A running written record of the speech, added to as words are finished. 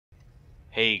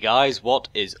Hey guys, what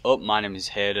is up? My name is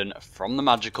Hayden from the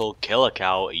Magical Killer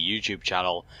Cow YouTube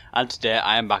channel, and today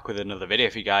I am back with another video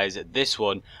for you guys. This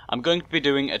one, I'm going to be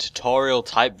doing a tutorial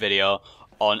type video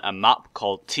on a map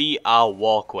called TR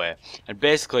Walkway, and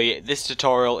basically this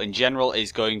tutorial in general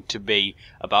is going to be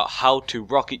about how to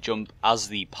rocket jump as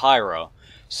the Pyro.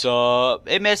 So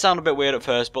it may sound a bit weird at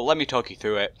first, but let me talk you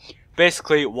through it.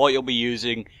 Basically, what you'll be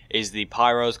using is the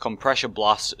Pyro's compression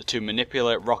blast to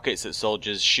manipulate rockets that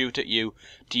soldiers shoot at you,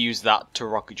 to use that to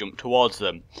rocket jump towards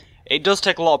them. It does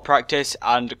take a lot of practice,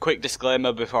 and a quick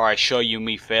disclaimer before I show you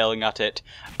me failing at it,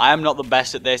 I am not the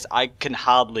best at this. I can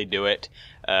hardly do it.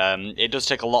 It does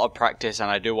take a lot of practice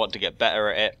and I do want to get better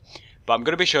at it, but I'm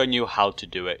going to be showing you how to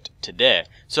do it today.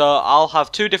 So I'll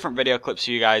have two different video clips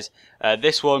for you guys.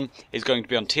 This one is going to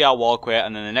be on TR Walkway,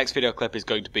 and then the next video clip is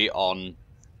going to be on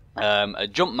a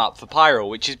jump map for Pyro,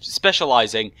 which is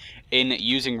specialising in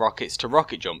using rockets to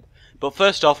rocket jump. But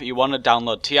first off, you want to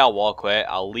download TR Walkway.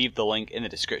 I'll leave the link in the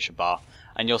description bar,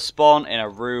 and you'll spawn in a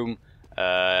room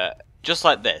just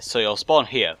like this. So you'll spawn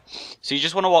here. So you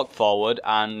just want to walk forward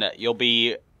and you'll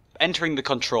be entering the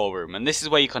control room, and this is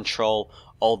where you control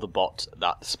all the bots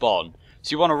that spawn.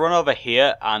 So you want to run over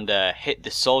here and hit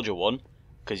the soldier one,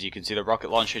 because you can see the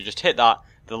rocket launcher. Just hit that.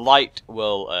 The light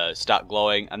will start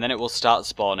glowing, and then it will start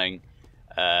spawning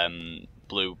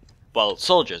blue, well,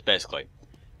 soldiers, basically.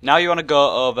 Now you want to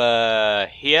go over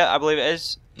here, I believe it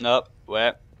is. Nope,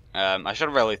 wait. I should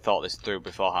have really thought this through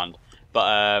beforehand.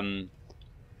 But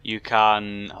you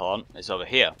can... hold on, it's over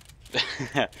here.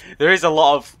 There is a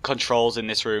lot of controls in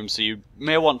this room, so you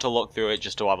may want to look through it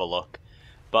just to have a look.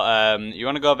 But you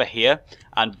want to go over here,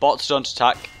 and bots don't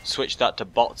attack, switch that to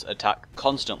bots attack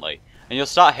constantly. And you'll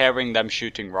start hearing them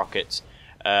shooting rockets.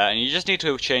 And you just need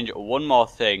to change one more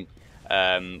thing.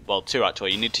 Well, two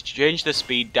actually. You need to change the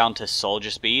speed down to soldier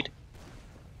speed.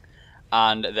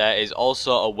 And there is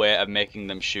also a way of making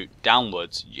them shoot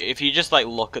downwards. If you just like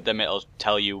look at them, it'll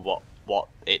tell you what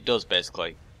it does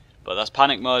basically. But that's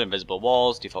panic mode, invisible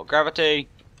walls, default gravity.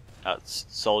 That's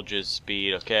soldier's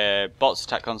speed, okay. Bots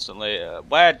attack constantly.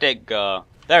 Where did it go?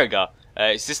 There we go.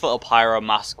 It's this little Pyro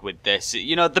mask with this.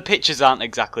 You know, the pictures aren't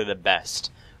exactly the best.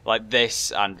 Like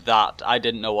this and that. I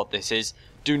didn't know what this is.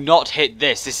 Do not hit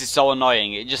this. This is so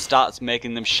annoying. It just starts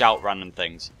making them shout random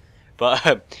things. But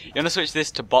you want to switch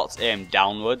this to bots aim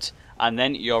downwards, and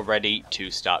then you're ready to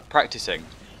start practicing.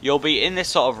 You'll be in this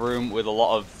sort of room with a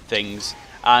lot of things,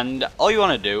 and all you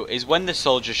want to do is when the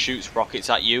soldier shoots rockets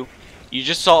at you, you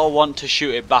just sort of want to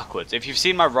shoot it backwards. If you've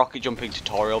seen my rocket jumping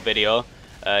tutorial video,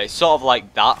 it's sort of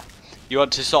like that. You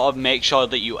want to sort of make sure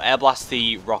that you air blast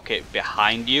the rocket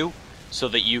behind you so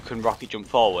that you can rocket jump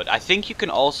forward. I think you can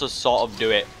also sort of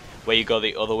do it where you go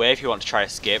the other way if you want to try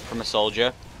escape from a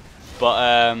soldier.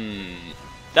 But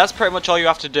that's pretty much all you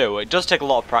have to do. It does take a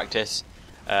lot of practice.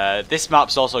 This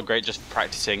map's also great just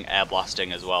practicing air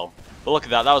blasting as well. But look at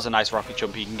that, that was a nice rocket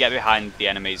jump. You can get behind the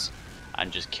enemies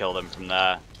and just kill them from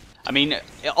there. I mean,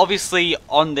 obviously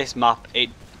on this map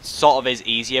it sort of is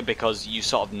easier because you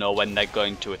sort of know when they're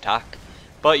going to attack.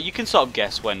 But you can sort of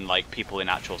guess when like people in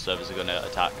actual servers are going to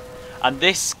attack. And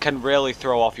this can really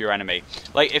throw off your enemy.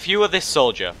 Like if you were this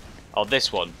soldier, or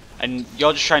this one, and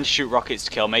you're just trying to shoot rockets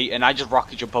to kill me, and I just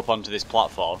rocket jump up onto this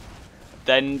platform,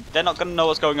 then they're not going to know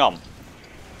what's going on.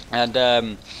 And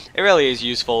it really is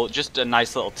useful, just a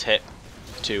nice little tip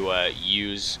to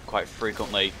use quite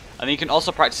frequently. And you can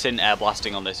also practice in air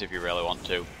blasting on this if you really want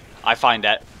to. I find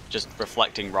it just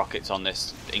reflecting rockets on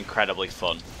this incredibly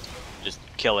fun. Just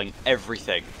killing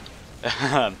everything.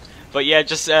 But yeah,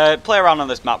 just play around on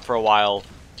this map for a while.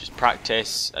 Just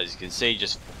practice, as you can see.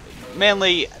 Just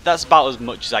mainly, that's about as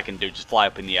much as I can do. Just fly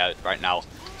up in the air right now.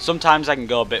 Sometimes I can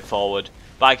go a bit forward,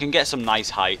 but I can get some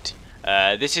nice height.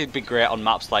 This would be great on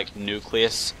maps like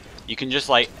Nucleus. You can just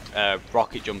like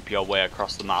rocket jump your way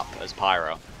across the map as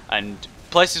Pyro. And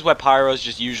places where Pyros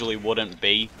just usually wouldn't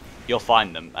be, you'll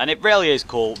find them. And it really is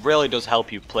cool. Really does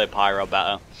help you play Pyro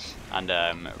better. And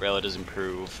it really does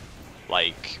improve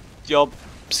like your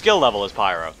skill level as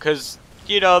Pyro, because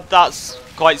you know that's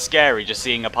quite scary just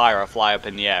seeing a Pyro fly up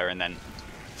in the air and then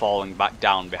falling back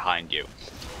down behind you.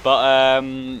 But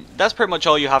that's pretty much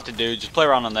all you have to do. Just play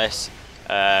around on this.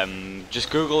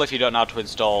 Just Google if you don't know how to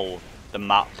install the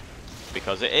map,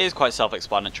 because it is quite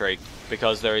self-explanatory,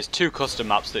 because there is two custom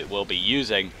maps that we'll be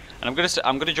using. And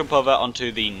I'm gonna jump over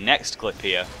onto the next clip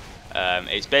here.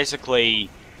 It's basically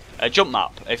a jump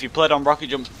map. If you played on rocket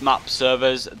jump map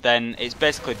servers, then it's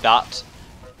basically that,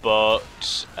 but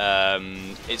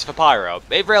it's for Pyro.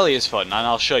 It really is fun, and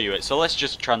I'll show you it. So let's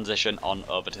just transition on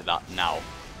over to that now.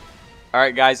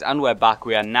 Alright guys, and we're back.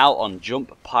 We are now on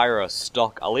Jump Pyro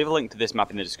stock. I'll leave a link to this map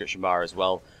in the description bar as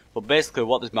well. But basically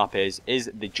what this map is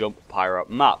the Jump Pyro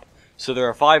map. So there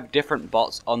are 5 different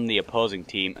bots on the opposing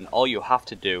team, and all you have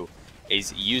to do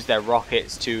is use their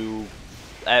rockets to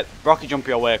rocket jump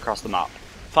your way across the map.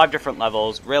 5 different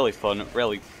levels, really fun,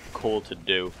 really cool to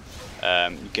do.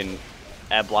 You can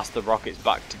air blast the rockets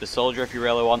back to the soldier if you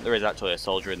really want. There is actually a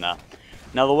soldier in there.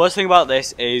 Now the worst thing about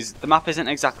this is the map isn't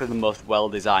exactly the most well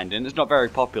designed, and it's not very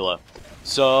popular.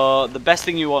 So the best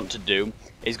thing you want to do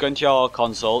is go into your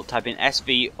console, type in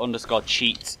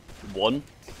sv_cheats1,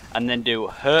 and then do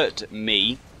hurt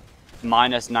me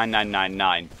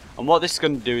 -9999. And what this is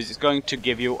going to do is it's going to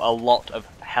give you a lot of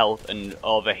health and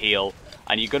overheal,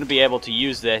 and you're going to be able to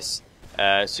use this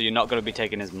so you're not going to be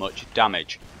taking as much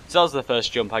damage. So that was the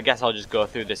first jump. I guess I'll just go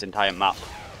through this entire map.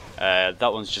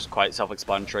 That one's just quite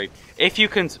self-explanatory. If you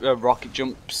can rocket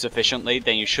jump sufficiently,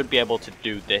 then you should be able to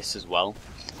do this as well,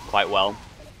 quite well.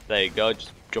 There you go,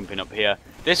 just jumping up here.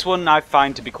 This one I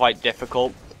find to be quite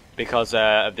difficult because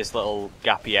of this little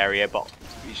gappy area, but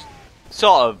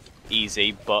sort of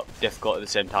easy but difficult at the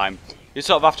same time. You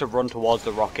sort of have to run towards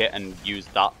the rocket and use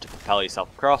that to propel yourself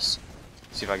across.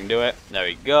 See if I can do it. There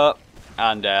we go.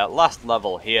 And last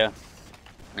level here.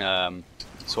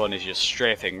 This one is just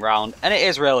strafing round, and it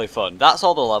is really fun. That's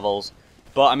all the levels,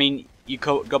 but I mean, you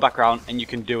go back around and you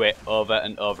can do it over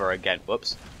and over again.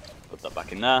 Whoops, put that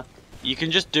back in there. You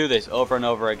can just do this over and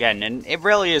over again, and it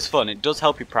really is fun. It does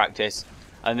help you practice,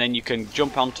 and then you can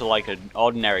jump onto like an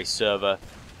ordinary server.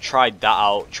 Try that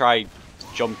out. Try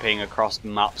jumping across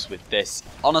maps with this.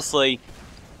 Honestly,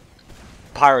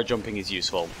 pyro jumping is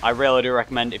useful. I really do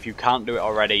recommend, if you can't do it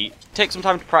already, take some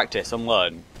time to practice and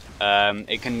learn.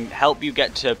 It can help you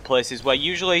get to places where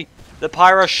usually the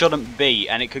pyro shouldn't be,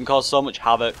 and it can cause so much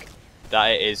havoc that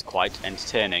it is quite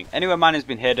entertaining. Anyway, mine has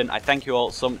been Hayden. I thank you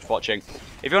all so much for watching.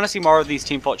 If you want to see more of these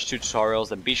Team Fortress 2 tutorials,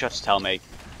 then be sure to tell me.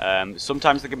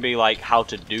 Sometimes there can be like how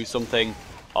to do something,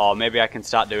 or maybe I can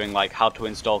start doing like how to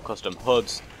install custom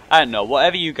HUDs. I don't know,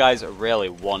 whatever you guys really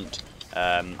want,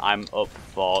 I'm up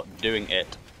for doing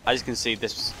it. As you can see,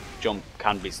 this jump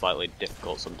can be slightly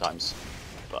difficult sometimes.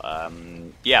 But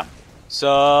yeah.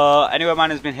 So anyway, mine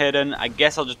has been Hayden. I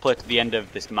guess I'll just play to the end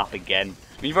of this map again.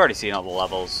 I mean, you've already seen all the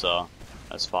levels, so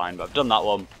that's fine. But I've done that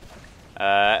one.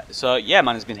 So yeah,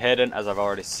 mine has been Hayden, as I've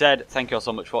already said. Thank you all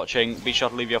so much for watching. Be sure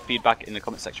to leave your feedback in the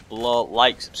comment section below.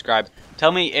 Like, subscribe.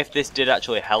 Tell me if this did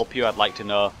actually help you. I'd like to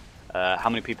know how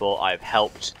many people I've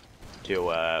helped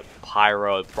to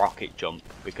pyro rocket jump,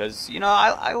 because you know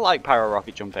I like pyro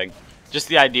rocket jumping. Just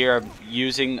the idea of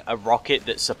using a rocket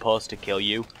that's supposed to kill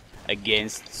you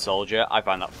against the soldier, I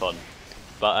find that fun.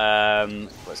 But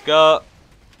let's go.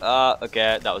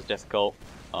 Okay, that was difficult.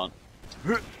 On.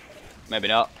 Maybe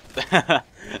not.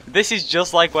 This is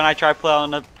just like when I try play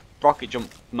on a rocket jump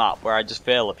map where I just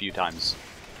fail a few times.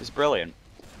 It's brilliant.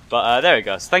 But there we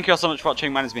go. So thank you all so much for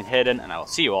watching. Mine has been Hayden, and I will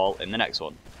see you all in the next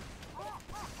one.